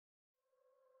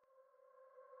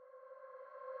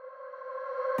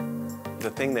The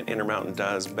thing that Intermountain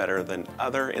does better than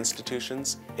other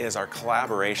institutions is our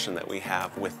collaboration that we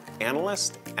have with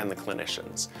Analyst and the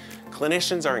clinicians.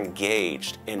 Clinicians are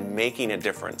engaged in making a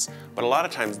difference, but a lot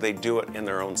of times they do it in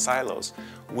their own silos.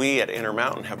 We at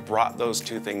Intermountain have brought those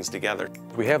two things together.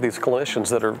 We have these clinicians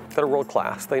that are world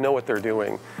class. They know what they're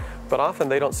doing, but often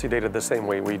they don't see data the same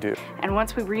way we do. And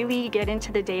once we really get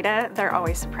into the data, they're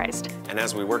always surprised. And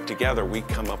as we work together, we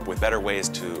come up with better ways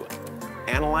to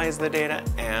analyze the data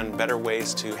and better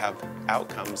ways to have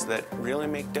outcomes that really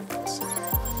make difference.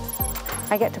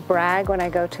 I get to brag when I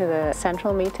go to the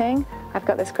central meeting. I've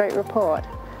got this great report,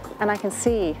 and I can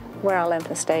see where our length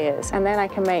of stay is, and then I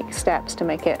can make steps to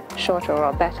make it shorter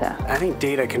or better. I think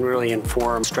data can really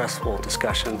inform stressful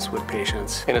discussions with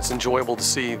patients. And it's enjoyable to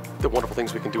see the wonderful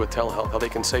things we can do with telehealth, how they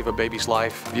can save a baby's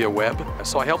life via web.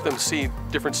 So I help them see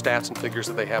different stats and figures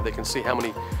that they have. They can see how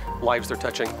many lives they're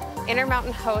touching.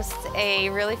 Intermountain hosts a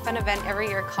really fun event every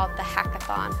year called the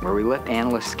Hackathon, where we let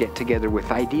analysts get together with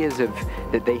ideas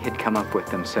that they had come up with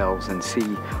themselves and see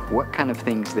what kind of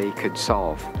things they could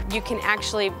solve. You can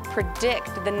actually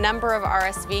predict the number of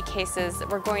RSV cases that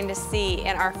we're going to see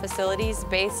in our facilities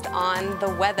based on the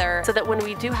weather. So that when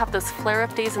we do have those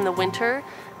flare-up days in the winter,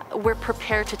 we're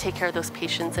prepared to take care of those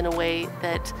patients in a way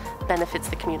that benefits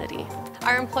the community.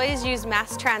 Our employees use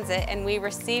mass transit, and we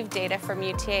receive data from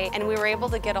UTA, and we were able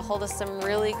to get a hold of some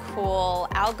really cool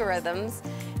algorithms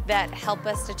that help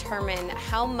us determine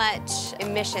how much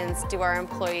emissions do our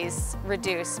employees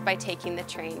reduce by taking the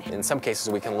train. In some cases,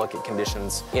 we can look at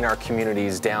conditions in our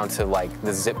communities down to like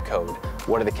the zip code.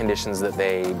 What are the conditions that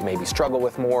they maybe struggle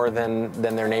with more than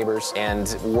their neighbors,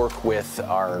 and work with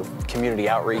our community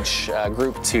outreach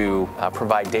group to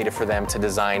provide data for them to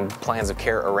design plans of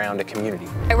care around a community.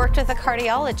 I worked with a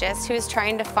cardiologist who was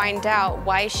trying to find out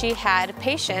why she had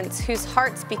patients whose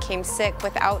hearts became sick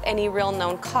without any real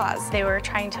known cause. They were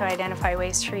trying to identify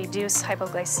ways to reduce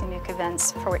hypoglycemic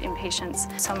events for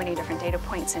inpatients. So many different data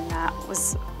points in that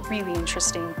was really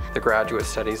interesting. The graduate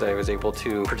studies I was able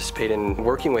to participate in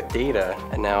working with data,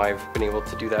 and now I've been able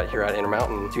to do that here at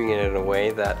Intermountain, doing it in a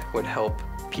way that would help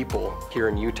people here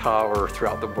in Utah or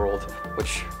throughout the world,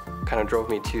 which kind of drove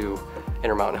me to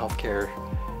Intermountain Healthcare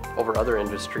over other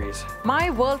industries. My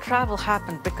world travel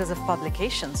happened because of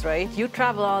publications, right? You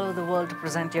travel all over the world to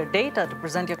present your data, to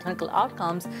present your clinical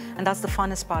outcomes, and that's the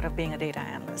funnest part of being a data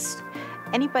analyst.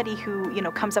 Anybody who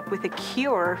comes up with a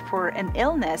cure for an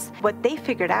illness, what they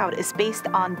figured out is based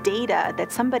on data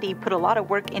that somebody put a lot of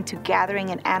work into gathering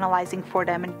and analyzing for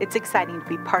them, and it's exciting to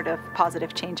be part of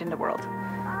positive change in the world.